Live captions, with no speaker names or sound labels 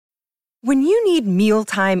When you need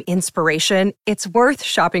mealtime inspiration, it's worth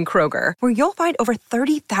shopping Kroger, where you'll find over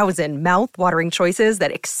 30,000 mouth-watering choices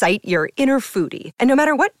that excite your inner foodie. And no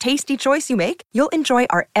matter what tasty choice you make, you'll enjoy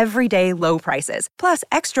our everyday low prices, plus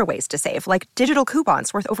extra ways to save, like digital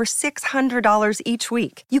coupons worth over $600 each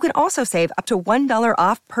week. You can also save up to $1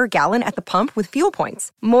 off per gallon at the pump with fuel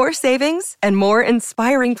points. More savings and more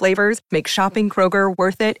inspiring flavors make shopping Kroger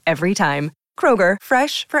worth it every time. Kroger,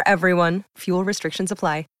 fresh for everyone. Fuel restrictions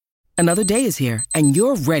apply. Another day is here, and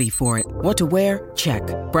you're ready for it. What to wear? Check.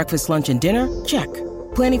 Breakfast, lunch, and dinner? Check.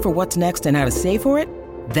 Planning for what's next and how to save for it?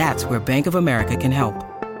 That's where Bank of America can help.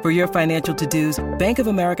 For your financial to-dos, Bank of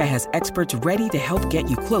America has experts ready to help get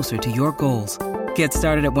you closer to your goals. Get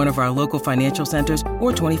started at one of our local financial centers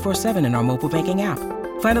or 24/7 in our mobile banking app.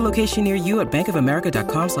 Find a location near you at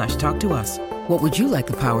bankofamerica.com/talktous. What would you like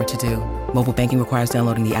the power to do? Mobile banking requires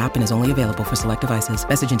downloading the app and is only available for select devices.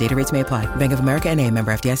 Message and data rates may apply. Bank of America N.A.,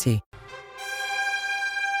 member FDIC.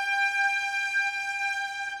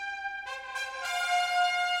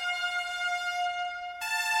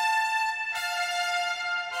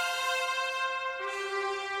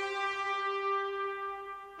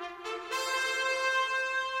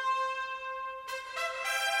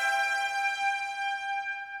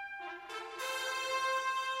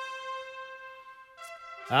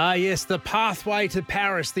 Yes, the pathway to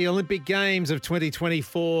Paris, the Olympic Games of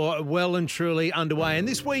 2024, well and truly underway. And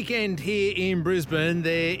this weekend here in Brisbane,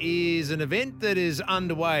 there is an event that is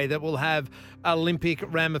underway that will have Olympic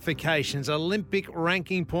ramifications, Olympic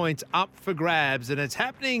ranking points up for grabs. And it's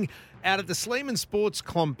happening out at the Sleeman Sports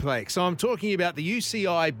Complex. So I'm talking about the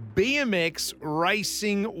UCI BMX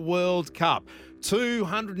Racing World Cup.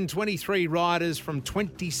 223 riders from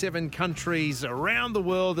 27 countries around the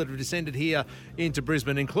world that have descended here into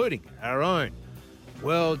Brisbane, including our own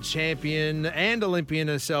world champion and Olympian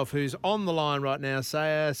herself, who's on the line right now,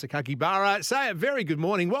 Sakakibara. Saya, very good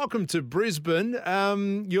morning. Welcome to Brisbane.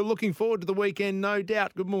 You're looking forward to the weekend, no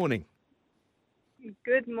doubt. Good morning.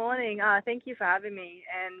 Good morning. Thank you for having me.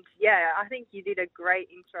 And yeah, I think you did a great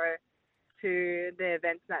intro to the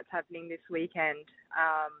events that's happening this weekend.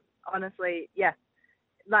 Honestly, yeah,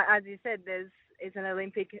 like as you said, it's an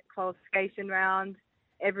Olympic qualification round.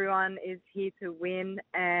 Everyone is here to win,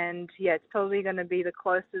 and yeah, it's probably going to be the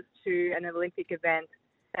closest to an Olympic event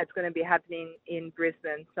that's going to be happening in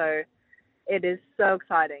Brisbane. So it is so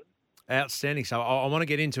exciting. Outstanding. So I want to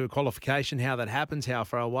get into a qualification, how that happens, how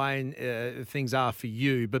far away things are for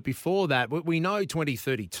you. But before that, we know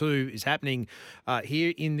 2032 is happening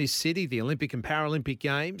here in this city, the Olympic and Paralympic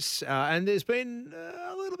Games. And there's been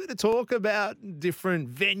a little bit of talk about different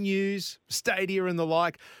venues, stadia and the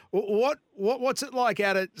like. What's it like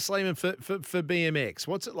out at Sleeman for BMX?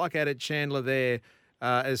 What's it like out at Chandler there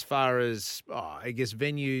as far as, I guess,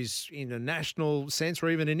 venues in a national sense or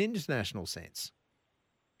even an international sense?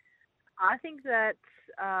 I think that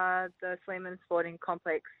the Sleeman Sporting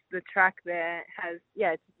Complex, the track there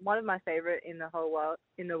it's one of my favorite in the whole world,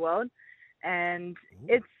 and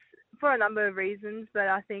it's for a number of reasons. But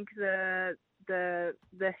I think the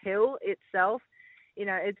hill itself,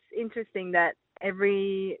 it's interesting that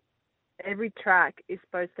every track is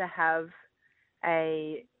supposed to have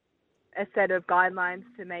a set of guidelines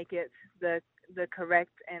to make it the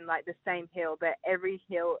correct and like the same hill, but every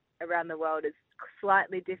hill around the world is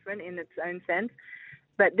slightly different in its own sense.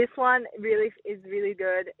 But this one really is really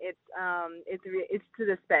good. It's to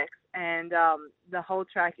the specs, and the whole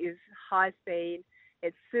track is high speed.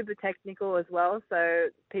 It's super technical as well, so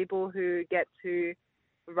people who get to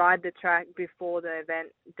ride the track before the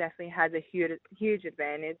event definitely has a huge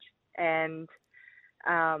advantage. And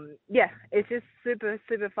it's just super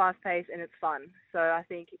fast paced and it's fun. So I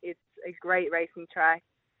think it's a great racing track,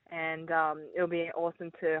 and it'll be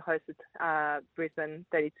awesome to host the Brisbane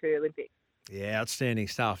 32 Olympics. Yeah, outstanding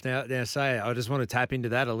stuff. Now, say I just want to tap into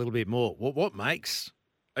that a little bit more. What makes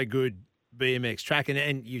a good BMX track?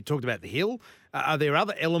 And you talked about the hill. Are there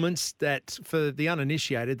other elements that, for the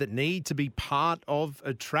uninitiated, that need to be part of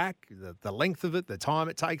a track? The length of it, the time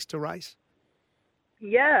it takes to race?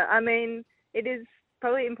 Yeah, I mean, it is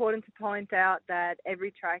probably important to point out that every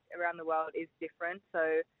track around the world is different.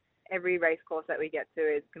 So every race course that we get to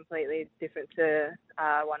is completely different to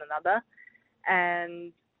one another.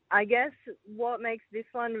 And I guess what makes this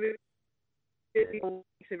one really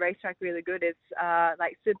makes the racetrack really good is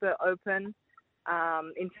like super open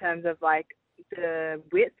in terms of like the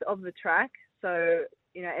width of the track. So,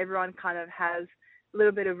 everyone kind of has a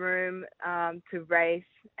little bit of room to race,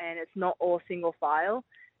 and it's not all single file.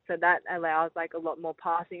 So that allows like a lot more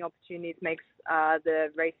passing opportunities, makes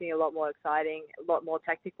the racing a lot more exciting, a lot more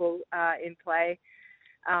technical in play.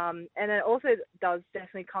 And it also does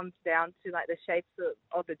definitely comes down to like the shapes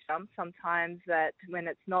of the jump. Sometimes that when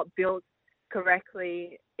it's not built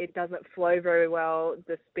correctly, it doesn't flow very well.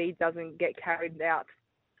 The speed doesn't get carried out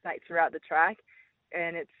like throughout the track,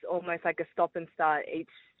 and it's almost like a stop and start each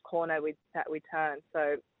corner that we turn.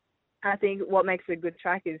 So I think what makes a good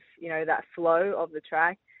track is, that flow of the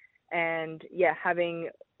track, and having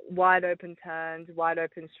wide open turns, wide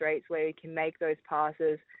open straights where you can make those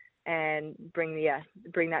passes and bring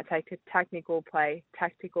that tactical play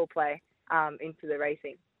into the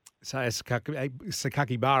racing. So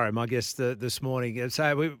Sakakibara, my guest this morning.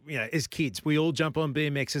 So we, as kids, we all jump on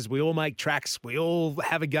BMXs, we all make tracks, we all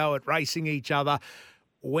have a go at racing each other.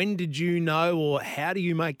 When did you know, or how do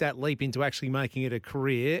you make that leap into actually making it a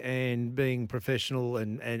career and being professional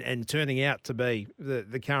and turning out to be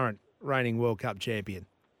the current reigning World Cup champion?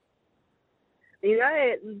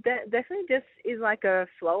 It definitely just is like a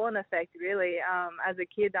flow-on effect, really. As a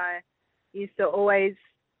kid, I used to always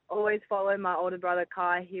follow my older brother,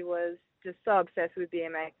 Kai. He was just so obsessed with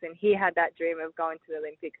BMX, and he had that dream of going to the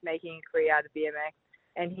Olympics, making a career out of BMX.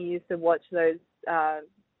 And he used to watch those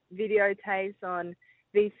videotapes on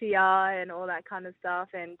VCR and all that kind of stuff.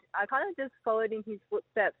 And I kind of just followed in his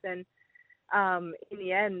footsteps. And in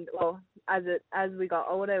the end, as we got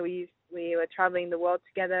older, we were traveling the world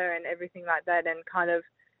together and everything like that, and kind of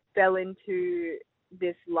fell into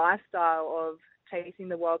this lifestyle of chasing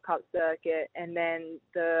the World Cup circuit. And then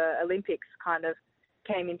the Olympics kind of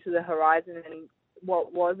came into the horizon, and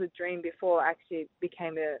what was a dream before actually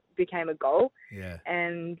became a goal. Yeah.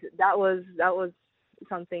 And that was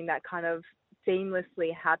something that kind of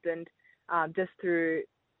seamlessly happened just through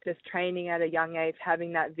training at a young age,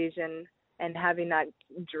 having that vision and having that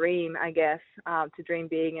dream, I guess, to dream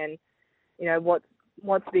big. And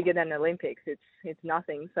what's bigger than the Olympics? It's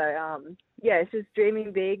nothing. So it's just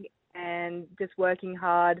dreaming big and just working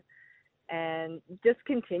hard and just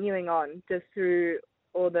continuing on just through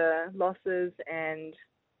all the losses and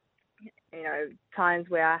times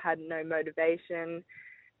where I had no motivation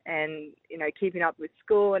and keeping up with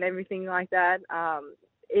school and everything like that.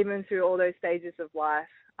 Even through all those stages of life,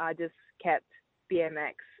 I just kept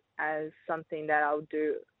BMX as something that I'll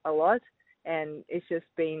do a lot, and it's just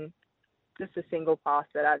been just a single path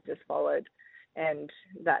that I've just followed, and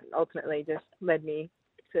that ultimately just led me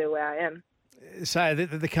to where I am. So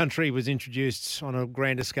the country was introduced on a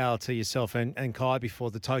grander scale to yourself and Kai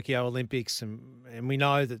before the Tokyo Olympics, and we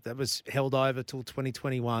know that was held over till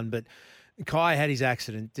 2021. But Kai had his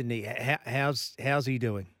accident, didn't he? How's he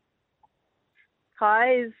doing?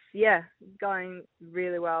 Kai is going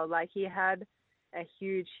really well. Like, he had a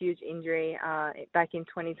huge injury back in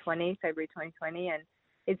 2020, February 2020, and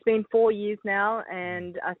it's been 4 years now,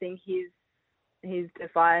 and I think he's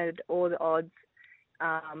defied all the odds.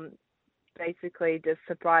 Basically just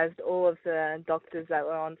surprised all of the doctors that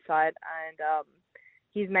were on site, and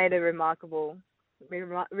he's made a remarkable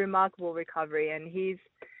recovery, and he's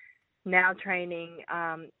now training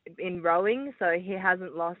in rowing, so he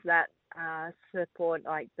hasn't lost that support,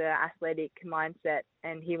 like the athletic mindset,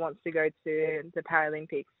 and he wants to go to the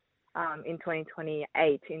Paralympics in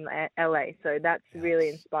 2028 in LA. So that's really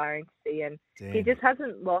inspiring to see, and he just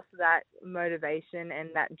hasn't lost that motivation and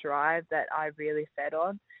that drive that I really fed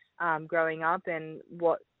on growing up, and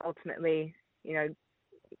what ultimately,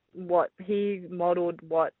 what he modeled,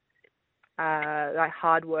 what like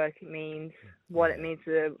hard work means, what it means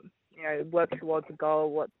to work towards a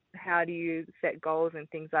goal, how do you set goals and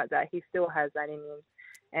things like that. He still has that in him,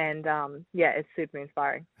 and it's super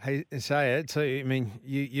inspiring. Hey, Saya, so I mean,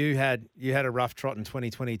 you had a rough trot in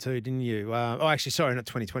 2022, didn't you? Actually, sorry, not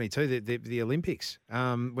 2022, the Olympics.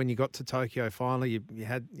 When you got to Tokyo, finally, you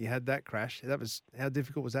had that crash. How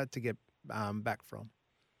difficult was that to get back from?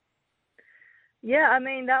 Yeah, I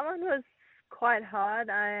mean, that one was quite hard.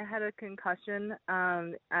 I had a concussion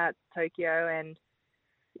at Tokyo, and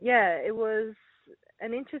it was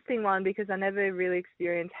an interesting one because I never really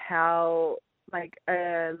experienced how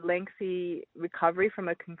a lengthy recovery from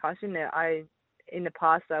a concussion. In the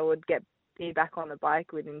past, I would be back on the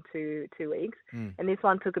bike within two weeks, and this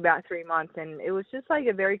one took about 3 months, and it was just like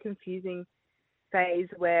a very confusing phase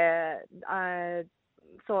where I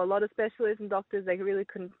saw a lot of specialists and doctors. They really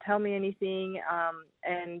couldn't tell me anything,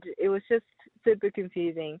 and it was just super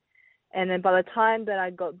confusing. And then by the time that I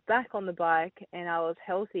got back on the bike and I was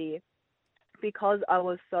healthy, because I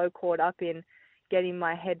was so caught up in getting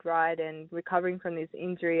my head right and recovering from this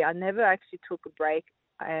injury, I never actually took a break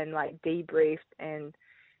and debriefed and,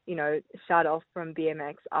 shut off from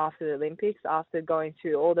BMX after the Olympics, after going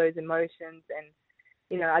through all those emotions.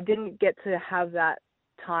 And, I didn't get to have that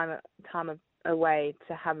time away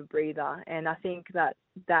to have a breather. And I think that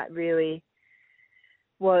that really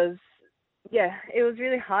was, yeah, it was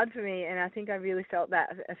really hard for me. And I think I really felt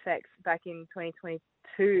that effects back in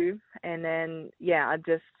 2022. And then, yeah, I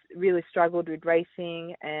just really struggled with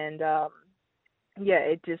racing. And, yeah,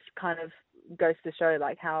 it just kind of goes to show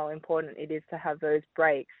like how important it is to have those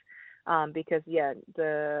breaks. Because, yeah,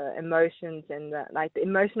 the emotions and the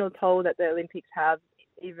emotional toll that the Olympics have,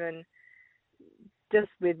 even just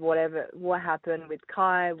with what happened with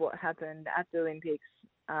Kai, what happened at the Olympics,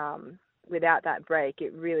 without that break,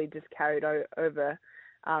 it really just carried over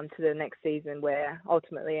to the next season, where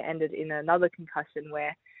ultimately it ended in another concussion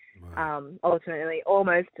where ultimately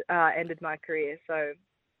almost ended my career. So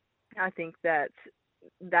I think that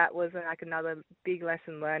was like another big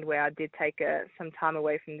lesson learned, where I did take some time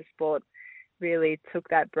away from the sport, really took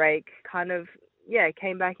that break, kind of,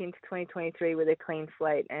 came back into 2023 with a clean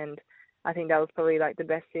slate. And I think that was probably like the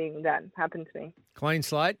best thing that happened to me. Clean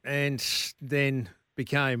slate, and then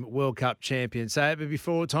became World Cup champion. So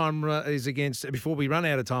before we run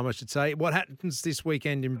out of time, I should say, what happens this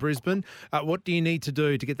weekend in Brisbane? What do you need to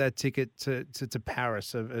do to get that ticket to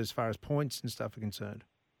Paris as far as points and stuff are concerned?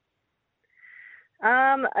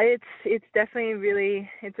 It's definitely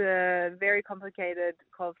it's a very complicated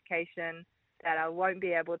qualification that I won't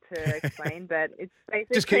be able to explain, but it's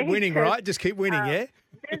basically just keep winning, right? Just keep winning, yeah?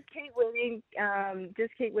 Just keep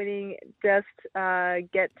winning. Just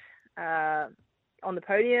get on the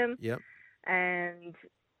podium. Yep. And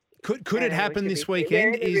could it happen this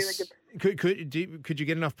weekend? Could you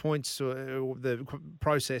get enough points or the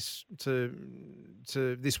process to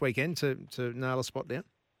this weekend to nail a spot down?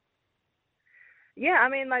 Yeah, I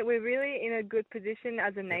mean, like, we're really in a good position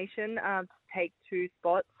as a nation to take 2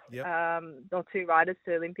 spots, or 2 riders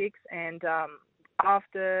to the Olympics. And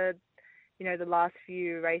after, the last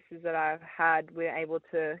few races that I've had, we're able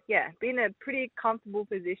to, be in a pretty comfortable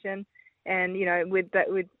position. And, with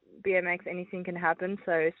BMX, anything can happen.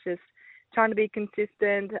 So it's just trying to be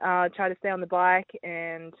consistent, try to stay on the bike,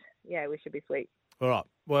 and, we should be sweet. All right.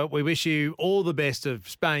 Well, we wish you all the best of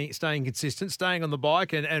staying consistent, staying on the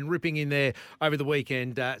bike and ripping in there over the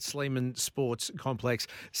weekend at Sleeman Sports Complex.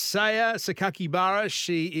 Saya Sakakibara,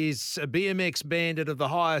 she is a BMX bandit of the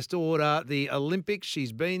highest order, the Olympics.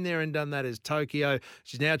 She's been there and done that as Tokyo.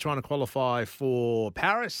 She's now trying to qualify for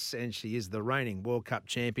Paris, and she is the reigning World Cup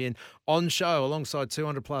champion. On show alongside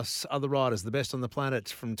 200-plus other riders, the best on the planet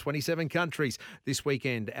from 27 countries this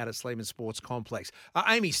weekend out at Sleeman Sports Complex.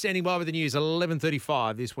 Amy, standing by with the news,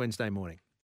 11:35 this Wednesday morning.